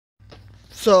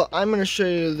So I'm gonna show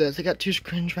you this. I got two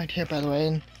screens right here, by the way,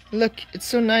 and look, it's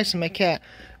so nice in my cat.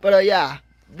 But yeah,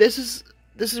 this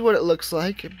is what it looks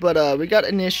like. But we got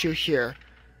an issue here.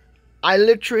 I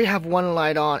literally have one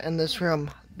light on in this room.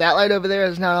 That light over there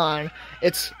is not on.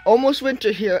 It's almost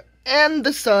winter here, and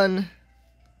the sun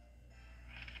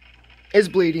is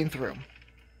bleeding through.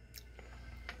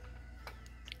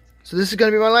 So this is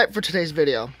gonna be my light for today's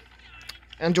video.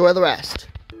 Enjoy the rest.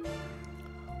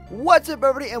 What's up,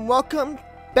 everybody, and welcome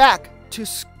back to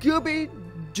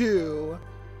Scooby-Doo,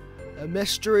 a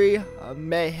mystery of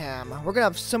mayhem. We're gonna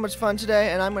have so much fun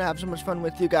today, and I'm gonna have so much fun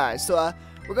with you guys. So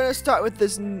we're gonna start with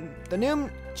the new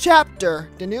chapter,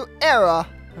 the new era,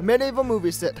 a medieval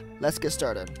movie set. Let's get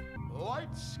started.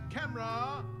 Lights,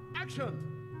 camera, action.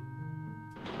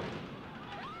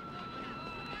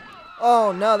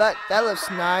 Oh no, that looks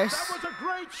nice. That was a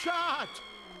great shot.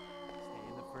 Stay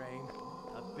in the frame.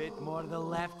 A bit more to the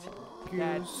left.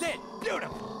 That's it.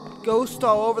 Beautiful. Ghost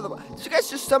all over the. Did you guys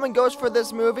just summon ghosts for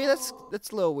this movie? That's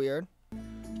a little weird.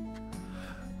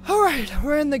 All right,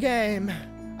 we're in the game.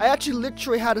 I actually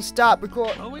literally had to stop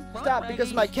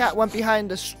because my cat went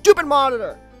behind the stupid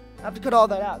monitor. I have to cut all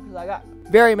that out because I got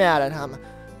very mad at him.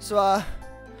 So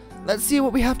let's see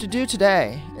what we have to do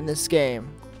today in this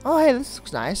game. Oh hey, this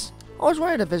looks nice. I always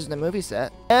wanted to visit the movie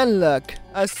set. And look,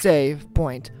 a save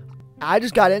point. I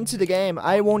just got into the game.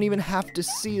 I won't even have to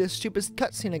see the stupid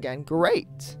cutscene again.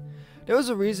 Great. There was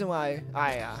a reason why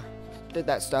I did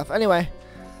that stuff. Anyway,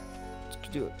 let's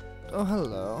do it. Oh,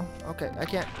 hello. Okay, I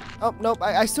can't. Oh, nope.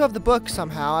 I still have the book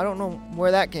somehow. I don't know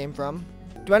where that came from.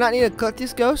 Do I not need to collect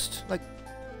these ghosts? Like,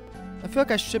 I feel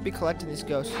like I should be collecting these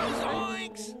ghosts.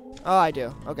 Zoinks. Oh, I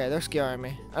do. Okay, they're scaring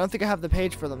me. I don't think I have the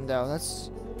page for them, though.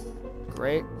 That's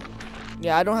great.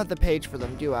 Yeah, I don't have the page for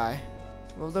them, do I?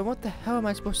 Well, then what the hell am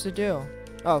I supposed to do?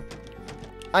 Oh,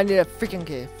 I need a freaking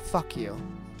key. Fuck you.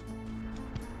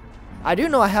 I do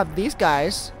know I have these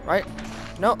guys, right?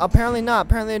 No, apparently not.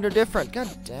 Apparently they're different. God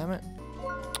damn it.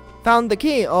 Found the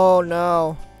key. Oh,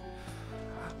 no.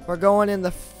 We're going in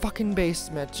the fucking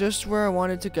basement, just where I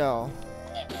wanted to go.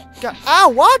 God, ow,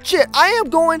 watch it! I am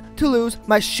going to lose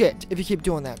my shit if you keep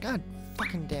doing that. God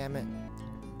fucking damn it.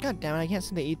 God damn it, I can't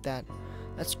seem to eat that.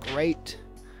 That's great.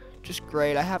 Just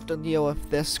great. I have to deal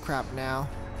with this crap now.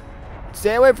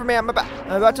 Stay away from me. I'm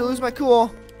about to lose my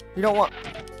cool. You don't want...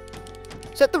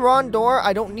 Is that the wrong door?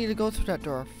 I don't need to go through that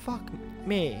door. Fuck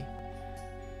me.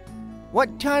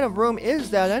 What kind of room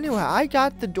is that anyway? I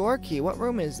got the door key. What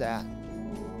room is that?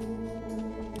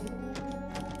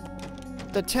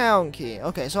 The town key.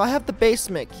 Okay, so I have the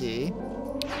basement key.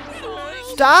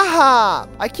 Stop!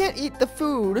 I can't eat the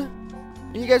food.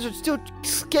 You guys are still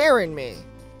scaring me.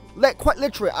 Quite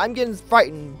literally, I'm getting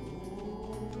frightened.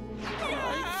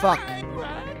 Fuck.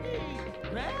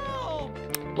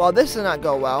 Well, this did not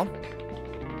go well.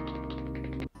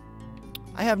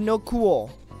 I have no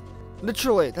cool.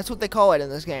 Literally, that's what they call it in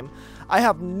this game. I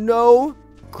have no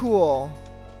cool.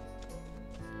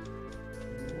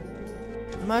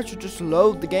 I might as well just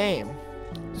load the game,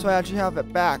 so I actually have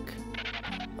it back.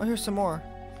 Oh, here's some more.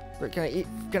 Wait, can I eat?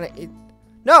 Can I eat?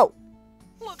 No!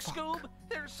 Look, Scoob,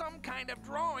 there's some kind of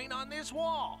drawing on this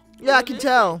wall. Yeah, I can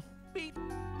tell. Beep.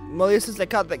 Well, since I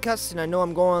caught that cutscene, I know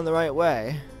I'm going the right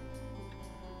way.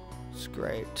 It's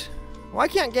great. Why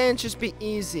can't games just be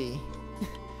easy?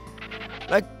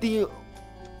 Like the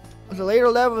later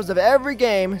levels of every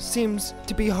game seems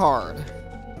to be hard.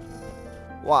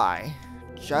 Why?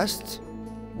 Just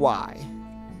why?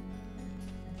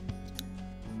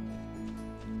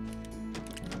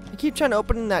 I keep trying to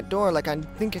open that door like I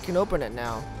think I can open it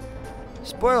now.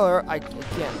 Spoiler, I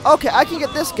can't. Okay, I can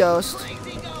get this ghost.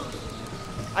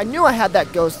 I knew I had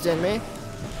that ghost in me.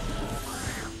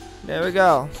 There we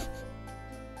go.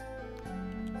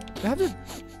 Do I have to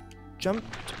jump?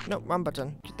 No, wrong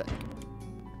button. Get that.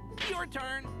 Your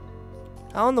turn.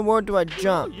 How in the world do I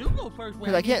jump? You go first.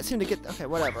 Because I can't seem to get... Okay,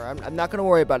 whatever. I'm not going to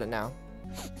worry about it now.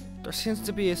 There seems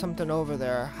to be something over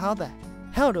there. How the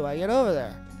hell do I get over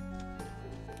there?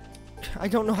 I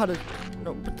don't know how to...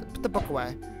 No, put the book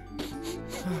away.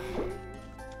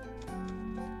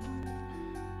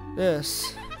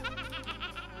 This.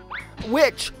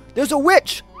 Witch! There's a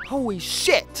witch! Holy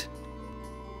shit!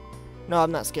 No,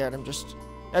 I'm not scared. I'm just...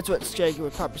 That's what Shaggy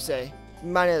would probably say.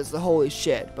 Mine is the holy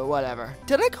shit, but whatever.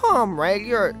 Did I call him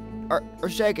Raggy or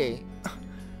Shaggy?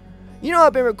 You know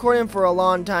I've been recording for a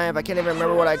long time. I can't even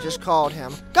remember what I just called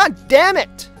him. God damn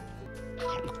it!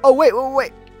 Oh,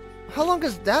 wait. How long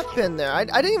has that been there? I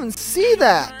didn't even see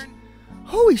that.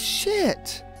 Holy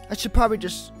shit. I should probably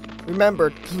just remember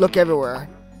to look everywhere.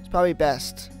 It's probably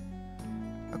best.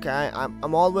 Okay,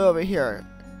 I'm all the way over here.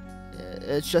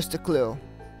 It's just a clue.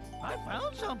 I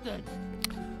found something.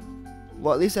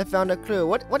 Well, at least I found a clue.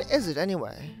 What is it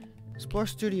anyway? Explore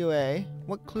Studio A.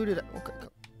 What clue did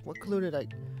I?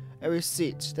 A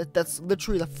receipt. That's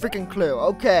literally the freaking clue.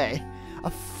 Okay, a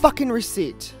fucking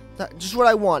receipt. Just what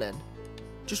I wanted.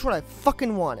 Just what I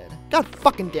fucking wanted. God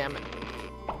fucking damn it.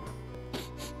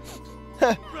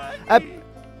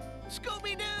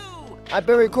 Scooby-Doo! I've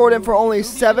been recording for only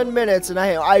 7 minutes and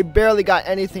I barely got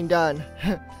anything done.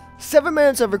 7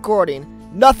 minutes of recording.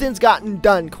 Nothing's gotten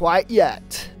done quite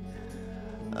yet.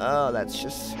 Oh, that's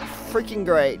just freaking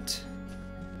great.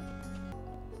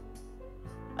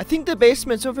 I think the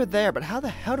basement's over there, but how the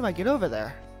hell do I get over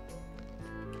there?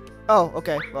 Oh,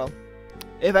 okay, well.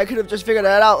 If I could have just figured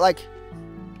that out like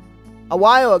a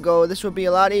while ago, this would be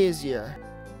a lot easier.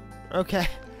 Okay.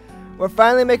 We're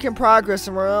finally making progress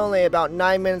and we're only about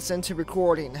 9 minutes into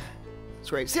recording. It's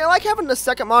great. See, I like having the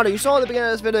second monitor. You saw at the beginning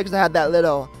of this video because I had that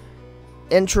little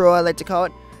intro, I like to call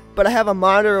it. But I have a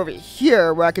monitor over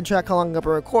here where I can track how long I've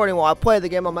been recording while I play the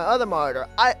game on my other monitor.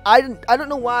 I don't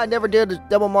know why I never did a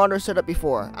double monitor setup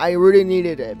before. I really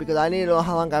needed it because I needed to know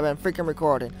how long I've been freaking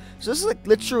recording. So this is like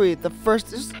literally the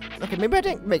first. Okay, maybe I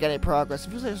didn't make any progress.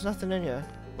 It feels like there's nothing in here.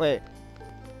 Wait.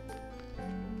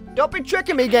 Don't be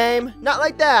tricking me, game. Not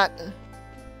like that.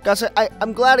 Gosh,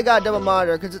 I'm glad I got a double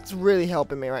monitor because it's really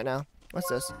helping me right now. What's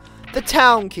this? The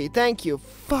town key. Thank you.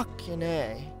 Fucking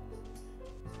A.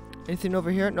 Anything over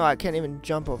here? No, I can't even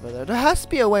jump over there. There has to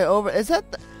be a way over. Is that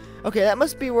the... Okay, that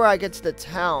must be where I get to the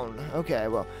town. Okay,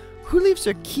 well, who leaves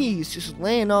their keys just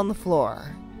laying on the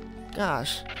floor?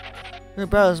 Gosh. You're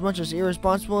about as much as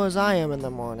irresponsible as I am in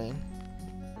the morning.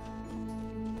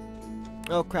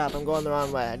 Oh, crap. I'm going the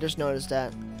wrong way. I just noticed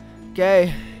that.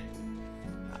 Okay.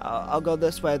 I'll go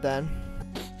this way then.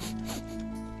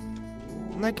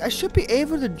 Like, I should be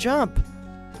able to jump.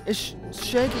 Is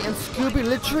Shaggy and Scooby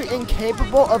literally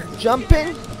incapable of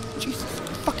jumping? Jesus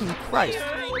fucking Christ.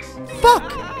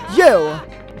 Fuck you!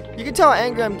 You can tell how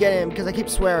angry I'm getting because I keep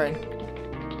swearing.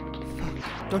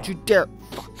 Fuck. Don't you dare.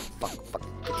 Fuck.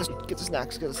 Get the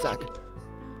snacks, get the snack.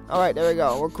 Alright, there we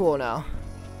go. We're cool now.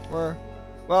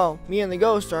 Well, me and the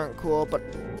ghost aren't cool, but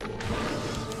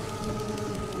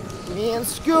me and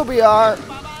Scooby are.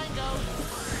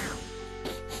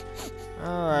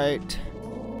 Alright.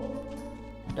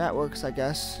 That works, I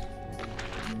guess.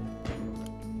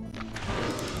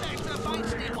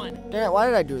 Damn it, why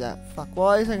did I do that? Fuck,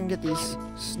 well, at least I can get these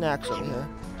snacks over here.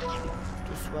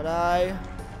 Just what I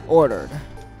ordered.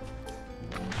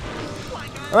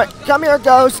 Alright, come here,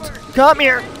 ghost! Come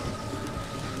here!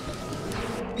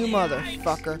 You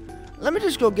motherfucker. Let me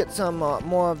just go get some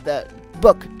more of that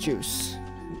book juice.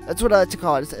 That's what I like to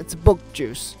call it. It's book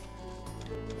juice.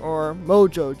 Or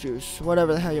mojo juice.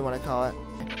 Whatever the hell you want to call it.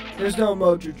 There's no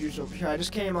mojo juice over here. I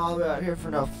just came all the way out here for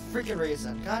no freaking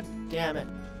reason. God damn it.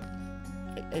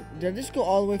 Did I just go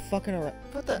all the way fucking around?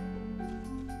 What the?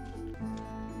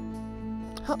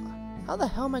 How the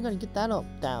hell am I gonna get that up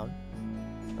down?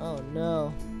 Oh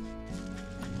no.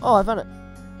 Oh, I found it.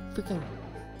 Freaking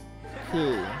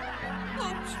key.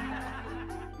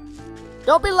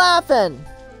 Don't be laughing!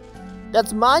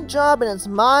 That's my job and it's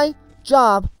my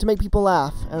job to make people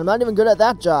laugh. And I'm not even good at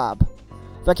that job.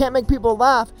 If I can't make people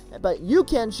laugh, but you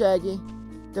can, Shaggy,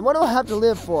 then what do I have to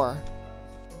live for?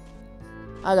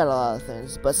 I got a lot of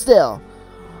things, but still,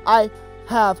 I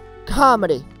have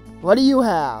comedy. What do you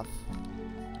have?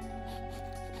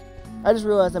 I just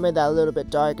realized I made that a little bit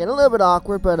dark and a little bit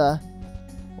awkward, but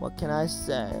what can I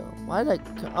say? Why did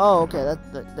I? Oh, okay,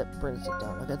 that brings it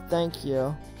down. Okay, thank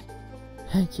you.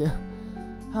 Thank you.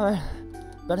 All right,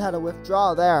 but how to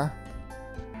withdraw there.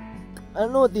 I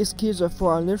don't know what these keys are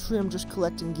for. Literally, I'm just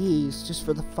collecting keys just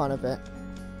for the fun of it.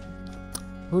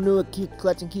 Who knew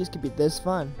collecting keys could be this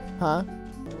fun, huh?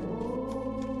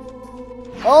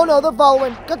 Oh no, they're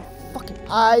following. Good fucking,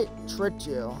 I tricked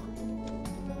you.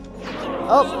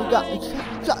 Oh, you got me.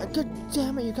 God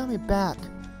damn it, you got me back.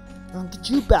 I'll get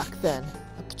you back then.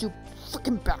 I'll get you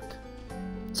freaking back.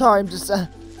 Sorry, I'm just a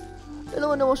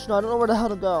little emotional. I don't know where the hell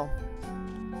to go.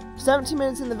 17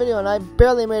 minutes in the video and I've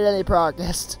barely made any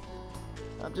progress.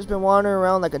 I've just been wandering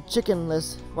around like a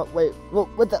chickenless. Wait,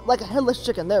 with that, like a headless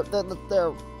chicken.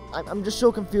 I'm just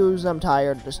so confused. I'm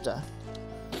tired. Just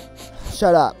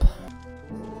shut up.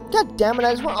 God damn it!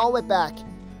 I just went all the way back.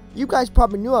 You guys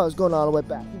probably knew I was going all the way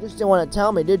back. You just didn't want to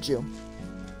tell me, did you?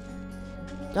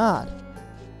 God.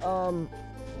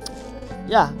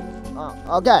 Yeah.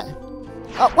 Okay.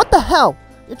 Oh, what the hell?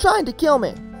 You're trying to kill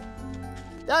me.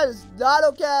 That is not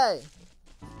okay.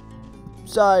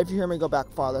 Sorry if you hear me go back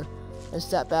farther. I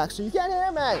step back so you can't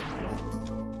hear me.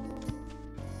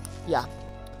 Yeah.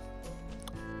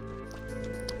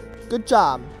 Good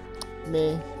job,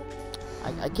 me.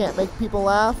 I can't make people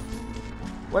laugh.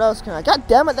 What else can I? God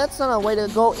damn it, that's not a way to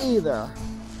go either.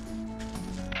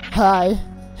 Hi,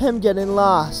 him getting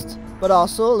lost, but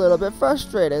also a little bit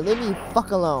frustrated. Leave me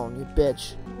fuck alone, you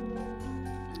bitch.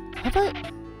 Have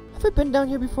I been down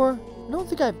here before? I don't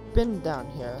think I've been down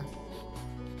here.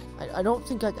 I don't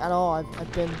think at all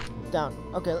I've been down.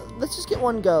 Okay, let's just get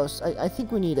one ghost. I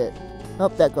think we need it. Oh,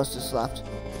 that ghost just left.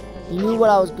 He knew what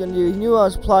I was gonna do. He knew I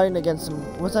was plotting against him.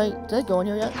 Did I go in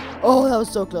here yet? Oh, that was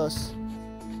so close.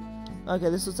 Okay,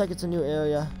 this looks like it's a new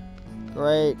area.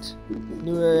 Great.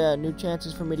 New area, new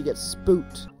chances for me to get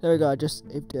spooked. There we go, I just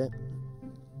saved it.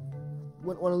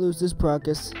 Wouldn't want to lose this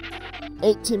progress.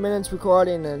 18 minutes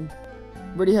recording and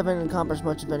really haven't accomplished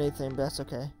much of anything, but that's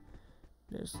okay.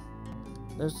 There's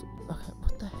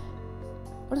okay,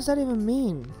 what does that even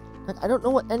mean? Like, I don't know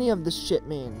what any of this shit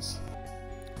means.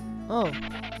 Oh,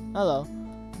 hello.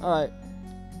 Alright.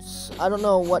 I don't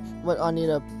know what I need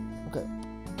to... Okay.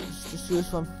 Just do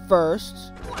this one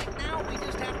first. Right now, we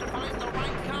just have to find the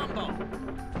right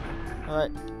combo.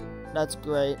 Alright. That's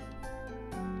great.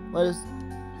 What is...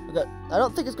 Okay. I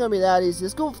don't think it's going to be that easy.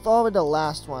 Let's go all the way to the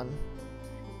last one.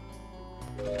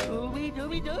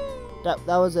 Scooby-Doo.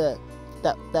 That was it.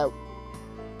 That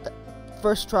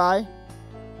first try.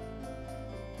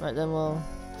 Right, then we'll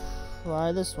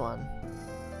try this one.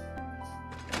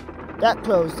 That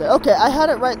closed it. Okay, I had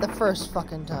it right the first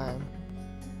fucking time.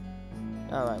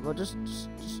 Alright, well just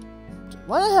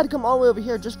why did I have to come all the way over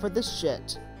here just for this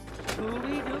shit?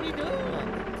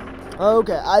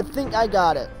 Okay, I think I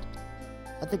got it.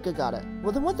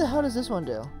 Well then what the hell does this one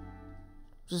do?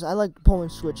 I like pulling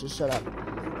switches, shut up.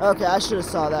 Okay, I should have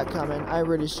saw that coming. I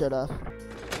really should have.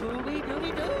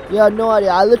 You had no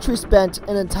idea. I literally spent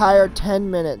an entire 10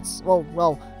 minutes.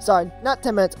 Well, sorry, not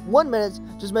 10 minutes. 1 minute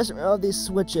just messing around with these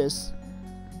switches.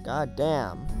 God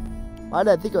damn. Why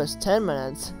did I think it was 10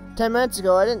 minutes? 10 minutes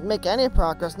ago, I didn't make any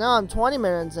progress. Now I'm 20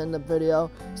 minutes in the video.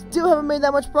 Still haven't made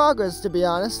that much progress, to be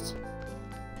honest.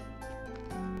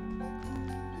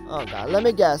 Oh god, let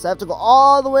me guess. I have to go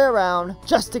all the way around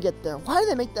just to get there. Why do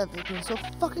they make that video so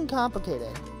fucking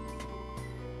complicated?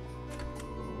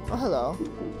 Oh, hello.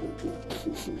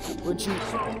 Would you...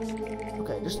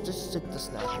 Okay, just stick this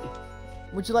now.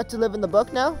 Would you like to live in the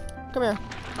book now? Come here.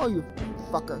 Oh, you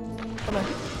fucker. Come here.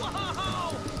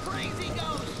 Whoa! Crazy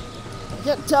ghost! I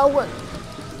can't tell what...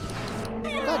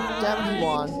 God damn it, you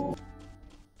won.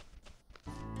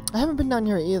 I haven't been down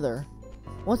here either.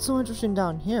 What's so interesting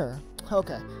down here?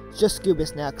 Okay, just Scooby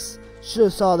snacks.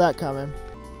 Should've saw that coming.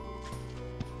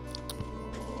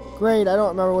 Great, I don't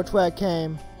remember which way I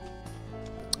came.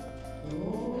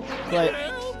 Right.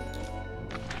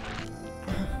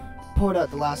 Pulled out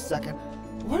the last second.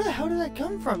 Where the hell did I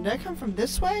come from? Did I come from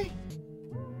this way?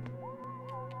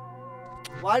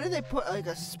 Why did they put like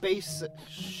a space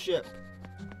ship,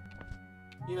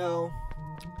 you know,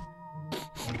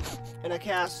 in a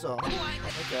castle?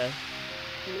 Okay.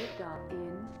 Liftoff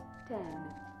in 10,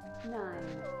 9,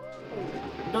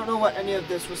 8. Don't know what any of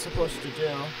this was supposed to do.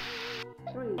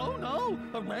 3. Oh no,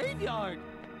 a graveyard.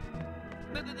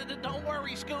 Don't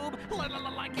worry, Scoob.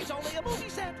 Like it's only a movie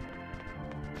set.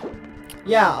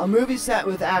 Yeah, a movie set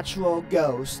with actual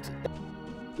ghosts.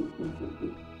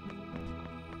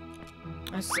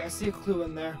 I see a clue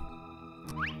in there.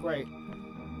 Great.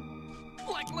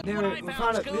 Like There, what I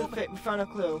found, Scoob. we found a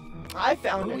clue. I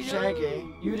found it, Shaggy.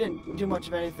 You didn't do much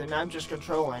of anything. I'm just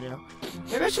controlling you.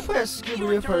 Maybe I should play a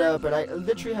Scooby-Doo for a little bit. I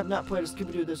literally have not played a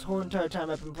Scooby-Doo this whole entire time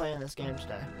I've been playing this game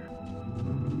today.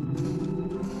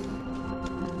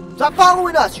 Stop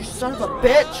following us, you son of a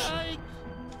bitch!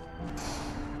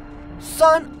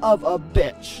 Son of a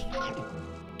bitch.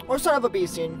 Or son of a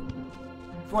beasting.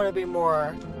 If you want to be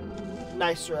more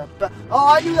nicer. But oh,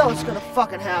 I knew that was gonna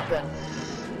fucking happen.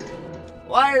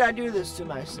 Why did I do this to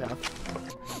myself?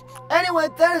 Anyway,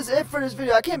 that is it for this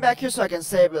video. I came back here so I can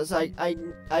save this. I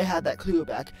had that clue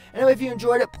back. Anyway, if you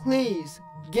enjoyed it, please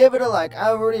give it a like.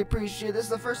 I really appreciate it. This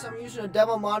is the first time I'm using a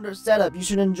Devil Monitor setup. You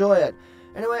should enjoy it.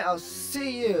 Anyway, I'll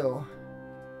see you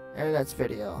in the next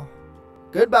video.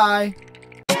 Goodbye.